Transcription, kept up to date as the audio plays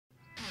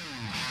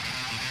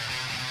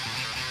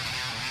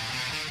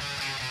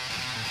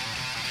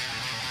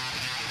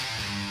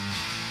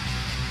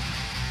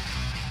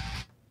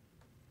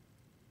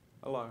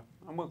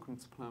welcome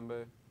to Plan B.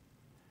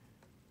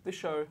 This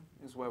show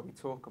is where we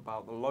talk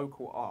about the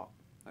local art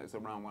that is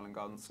around Welwyn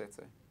Garden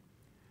City.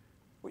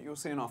 What you'll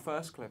see in our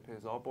first clip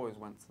is our boys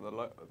went to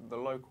the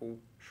local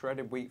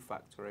shredded wheat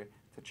factory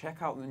to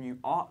check out the new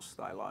art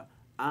styler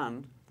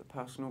and the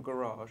personal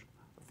garage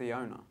of the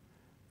owner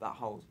that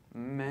holds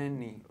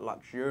many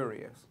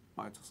luxurious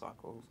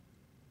motorcycles.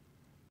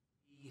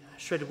 The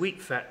shredded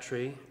wheat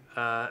factory,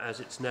 as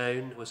it's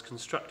known, was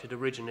constructed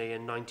originally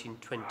in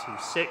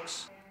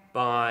 1926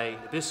 by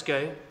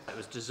Nabisco. It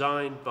was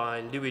designed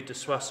by Louis de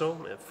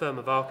Soissons, a firm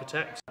of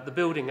architects. The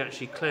building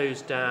actually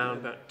closed down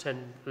about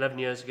 10, 11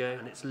 years ago,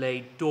 and it's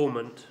laid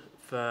dormant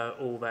for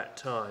all that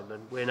time,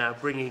 and we're now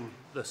bringing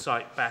the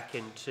site back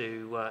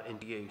into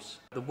use.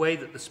 The way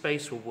that the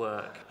space will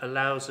work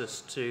allows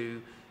us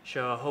to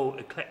show a whole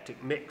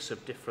eclectic mix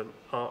of different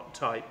art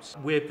types.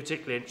 We're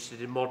particularly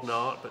interested in modern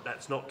art, but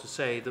that's not to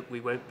say that we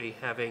won't be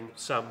having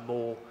some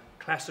more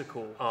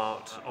classical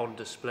art on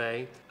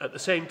display. At the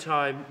same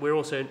time, we're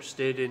also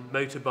interested in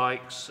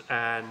motorbikes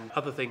and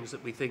other things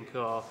that we think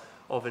are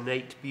of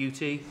innate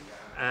beauty,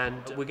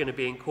 and we're going to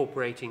be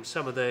incorporating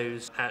some of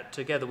those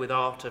together with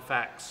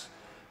artefacts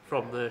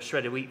from the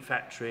shredded wheat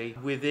factory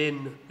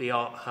within the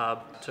art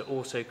hub to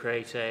also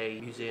create a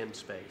museum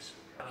space.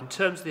 In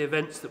terms of the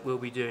events that we'll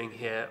be doing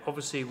here,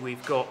 obviously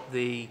we've got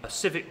the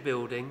civic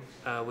building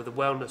with a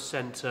wellness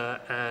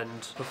centre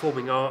and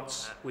performing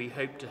arts. We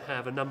hope to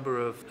have a number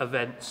of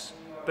events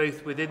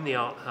both within the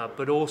art hub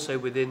but also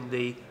within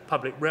the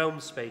public realm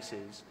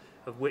spaces,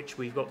 of which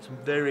we've got some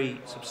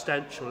very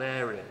substantial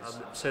areas.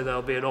 So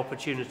there'll be an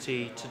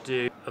opportunity to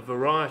do a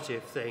variety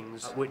of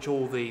things which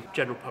all the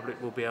general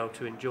public will be able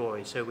to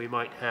enjoy. So we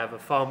might have a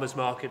farmer's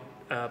market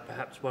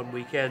perhaps one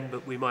weekend,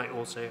 but we might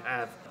also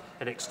have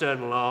an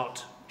external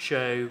art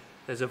show.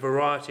 There's a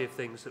variety of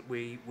things that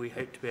we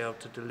hope to be able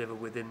to deliver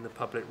within the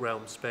public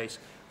realm space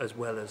as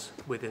well as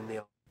within the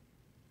art.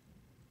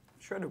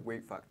 Shredded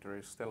Wheat Factory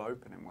is still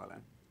open in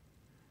Welwyn.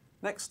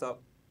 Next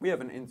up, we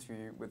have an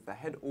interview with the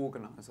head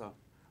organiser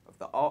of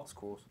the arts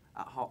course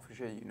at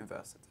Hertfordshire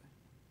University.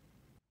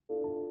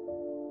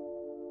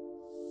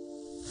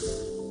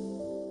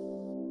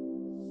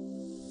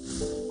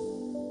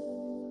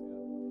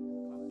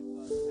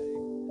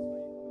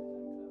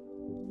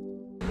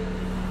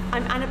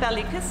 I'm Annabelle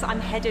Lucas,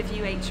 I'm head of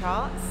UH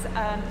Arts.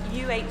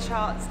 UH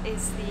Arts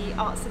is the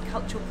arts and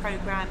cultural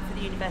programme for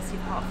the University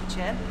of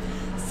Hertfordshire.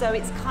 So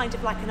it's kind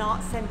of like an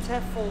arts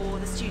centre for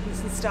the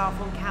students and staff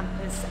on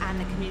campus and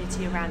the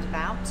community around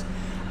about.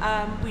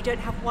 We don't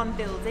have one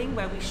building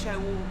where we show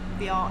all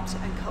the art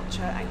and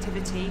culture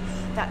activity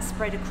that's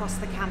spread across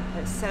the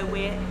campus. So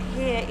we're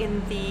here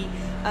in the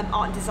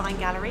Art and Design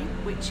Gallery,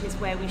 which is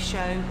where we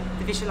show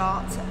the visual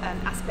art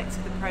aspects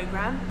of the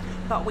programme.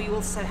 But we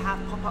also have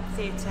pop-up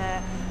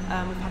theatre,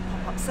 we've had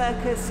pop-up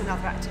circus and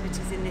other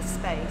activities in this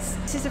space.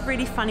 This is a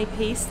really funny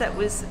piece that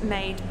was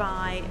made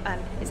by,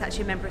 it's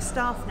actually a member of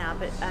staff now,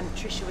 but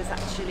Tricia was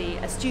actually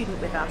a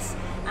student with us.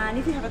 And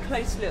if you have a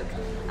close look,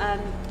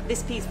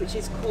 this piece, which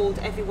is called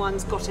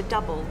Everyone's Got a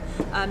Double,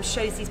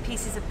 shows these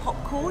pieces of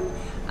popcorn,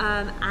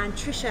 and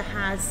Tricia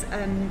has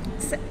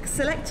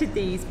selected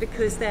these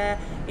because they're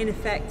in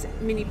effect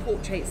mini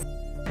portraits.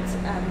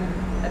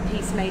 A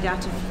piece made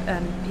out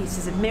of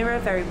pieces of mirror,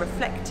 very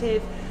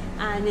reflective,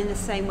 and in the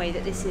same way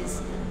that this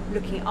is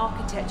looking at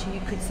architecture,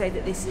 you could say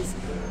that this is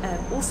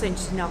also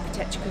interested in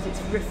architecture because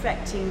it's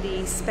reflecting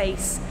the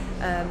space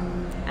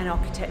and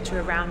architecture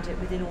around it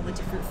within all the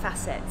different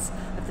facets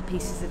of the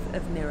pieces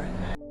of mirror.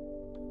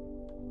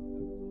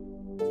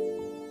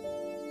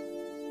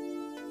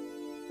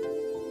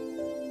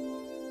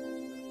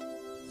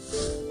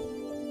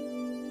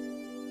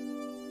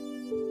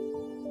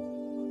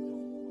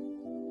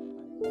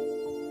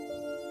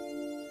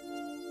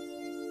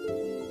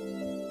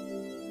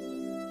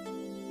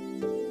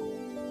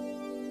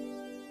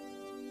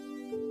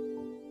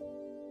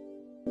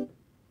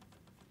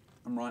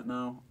 And right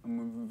now, I'm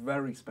with a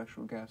very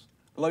special guest,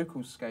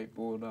 local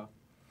skateboarder,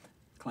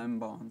 Clem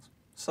Barnes.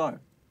 So,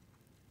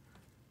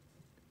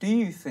 do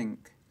you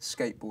think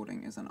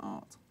skateboarding is an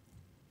art?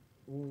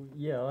 Well,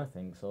 yeah, I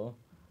think so,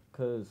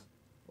 because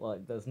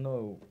like there's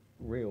no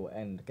real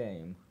end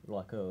game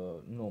like a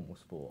normal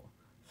sport.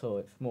 So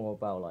it's more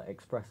about like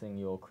expressing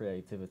your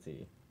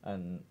creativity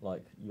and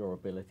like your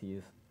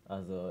abilities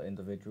as an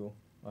individual,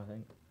 I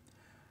think.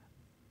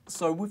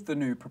 So with the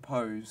new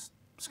proposed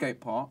skate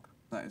park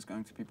that is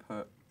going to be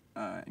put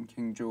in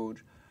King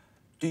George,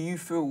 do you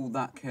feel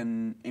that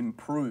can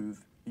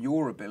improve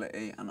your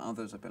ability and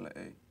others'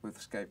 ability with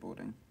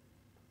skateboarding?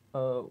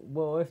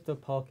 Well, if the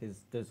park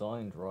is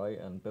designed right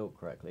and built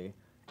correctly,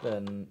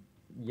 then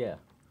yeah,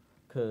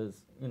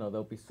 because you know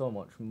there'll be so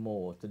much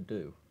more to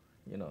do,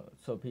 you know,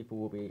 so people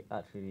will be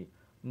actually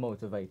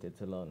motivated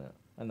to learn it,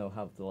 and they'll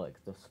have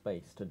the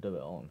space to do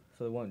it on.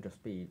 So they won't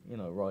just be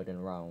riding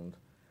around,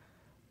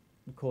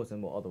 causing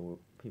what other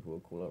people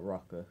would call a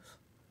ruckus,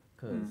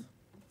 because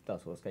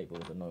that's what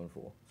skateboarders are known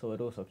for. So it'd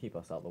also keep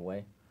us out of the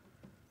way.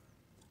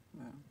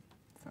 Yeah,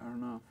 fair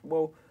enough.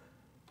 Well,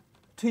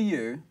 to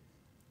you,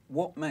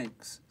 what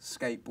makes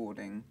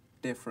skateboarding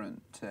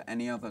different to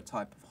any other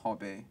type of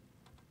hobby?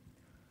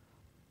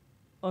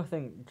 I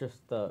think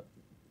just that,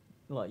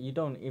 like, you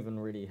don't even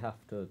really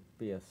have to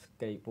be a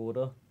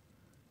skateboarder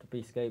to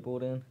be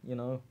skateboarding, you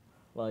know?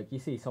 Like, you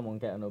see someone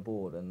getting a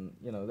board and,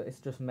 you know, it's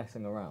just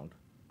messing around.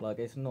 Like,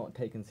 it's not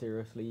taken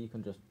seriously, you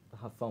can just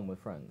have fun with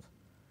friends.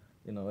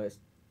 You know, it's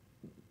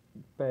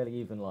barely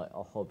even, like,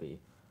 a hobby,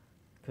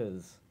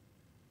 because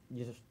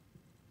you're just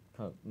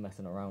kind of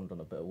messing around on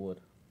a bit of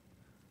wood.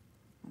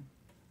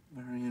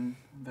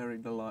 Very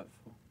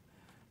delightful.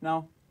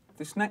 Now,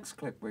 this next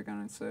clip we're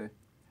going to see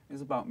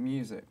is about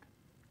music,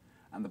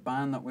 and the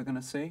band that we're going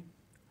to see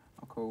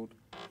are called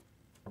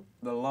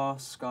The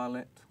Last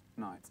Scarlet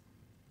Night.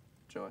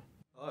 Joy.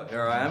 Hello,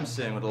 here I am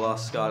sitting with The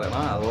Last Scarlet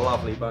Night, a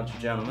lovely bunch of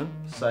gentlemen.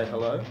 Say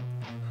hello.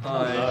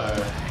 Hi.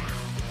 Hello.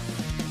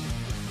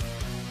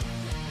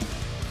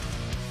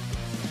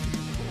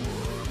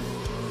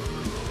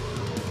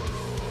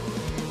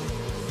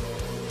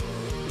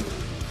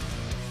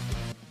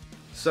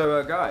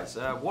 So guys,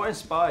 what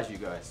inspires you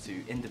guys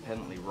to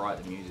independently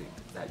write the music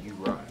that you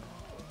write?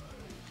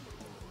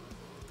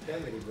 We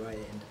don't really write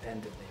it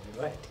independently,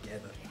 we write it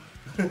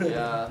together.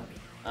 Yeah,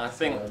 I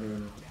think...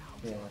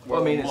 Yeah.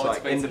 Well, I mean, it's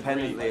like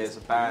independently as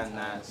a band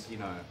that's, you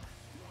know,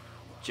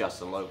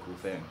 just a local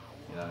thing,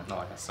 you know? Not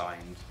like a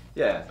signed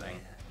thing.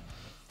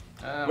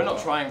 We're not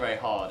trying very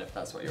hard, if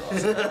that's what you're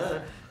asking.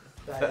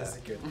 That is a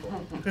good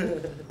point.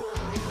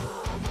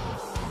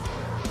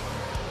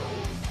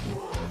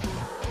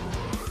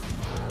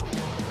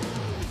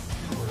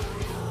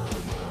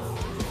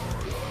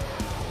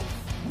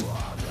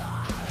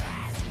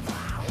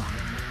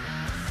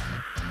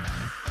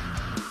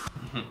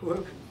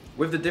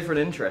 With the different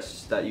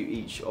interests that you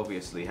each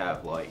obviously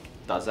have, like,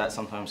 does that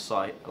sometimes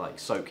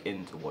soak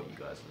into what you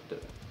guys are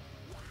doing?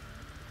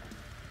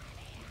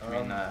 I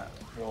mean,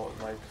 what,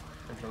 like,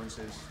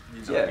 influences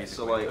music? Yeah,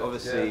 so like,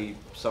 obviously,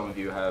 some of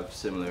you have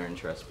similar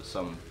interests, but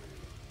some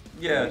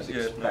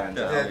music stands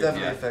out. Yeah, it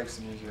definitely affects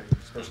the music,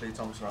 especially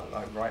Tom's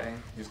like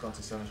writing. He's gone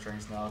to 7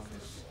 strings now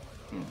because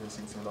he's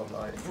listening to a lot of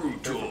like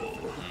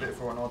bit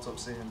for an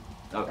autopsy and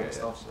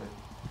stuff. So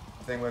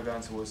I think we're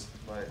going towards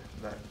like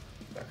that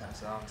kind of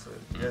sound. So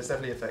yeah, it's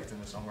definitely affecting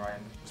the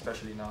songwriting,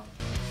 especially now.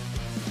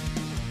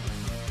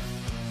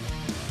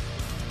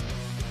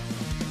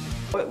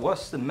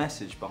 What's the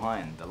message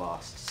behind The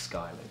Last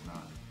Scarlet Night?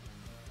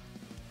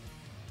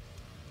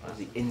 What's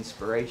the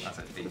inspiration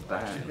for the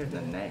band and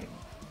the name?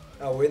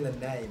 Oh, we're in the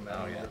name.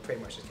 It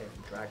pretty much just came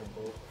from Dragon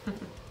Ball.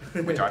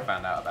 Which I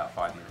found out about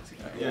 5 minutes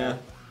ago. Yeah.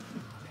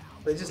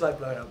 They just like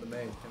blowing up the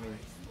moon. I mean,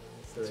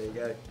 so there you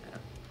go.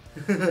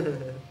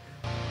 Yeah.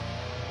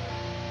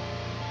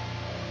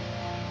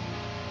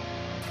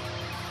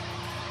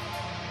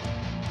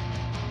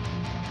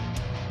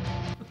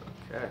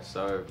 Okay,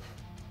 so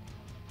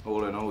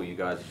all in all, you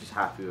guys are just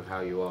happy with how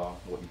you are,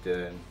 what you're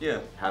doing. Yeah.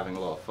 Having a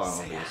lot of fun,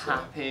 obviously.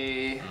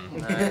 Happy.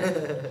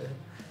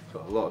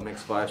 Got a lot of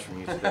mixed vibes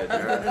from you today,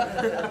 Jared.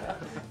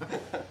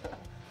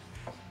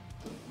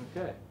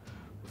 Okay.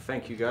 Well,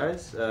 thank you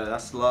guys.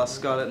 That's The Last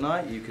Scarlet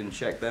Night. You can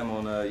check them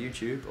on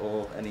YouTube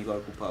or any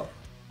local pub.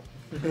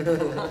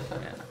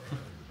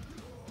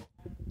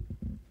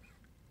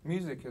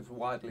 Music is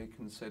widely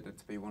considered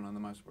to be one of the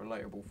most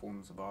relatable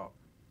forms of art,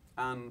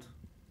 and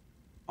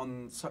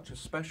on such a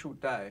special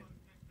day,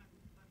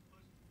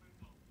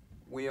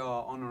 we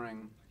are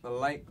honouring the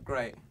late,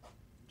 great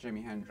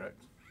Jimi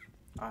Hendrix.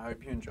 I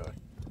hope you enjoy.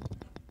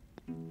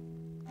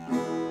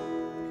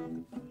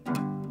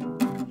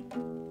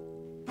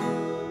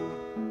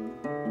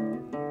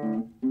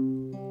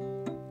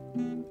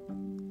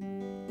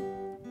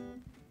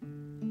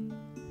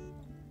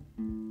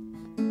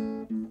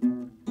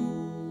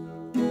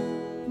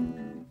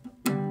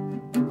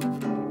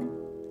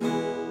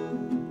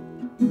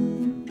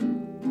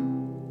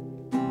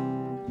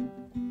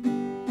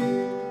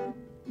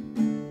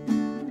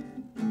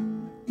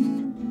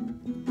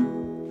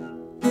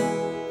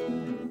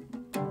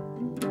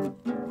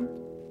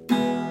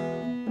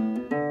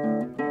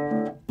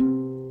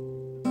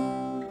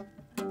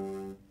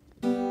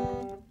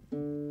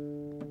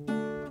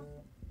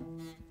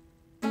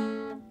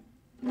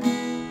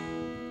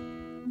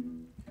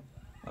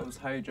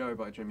 Hey Joe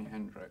by Jimi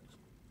Hendrix.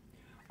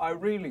 I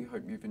really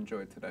hope you've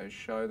enjoyed today's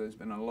show. There's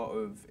been a lot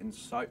of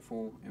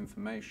insightful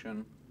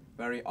information,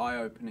 very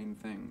eye-opening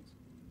things.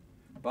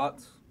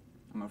 But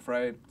I'm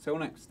afraid, till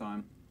next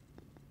time,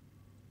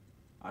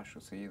 I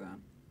shall see you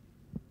then.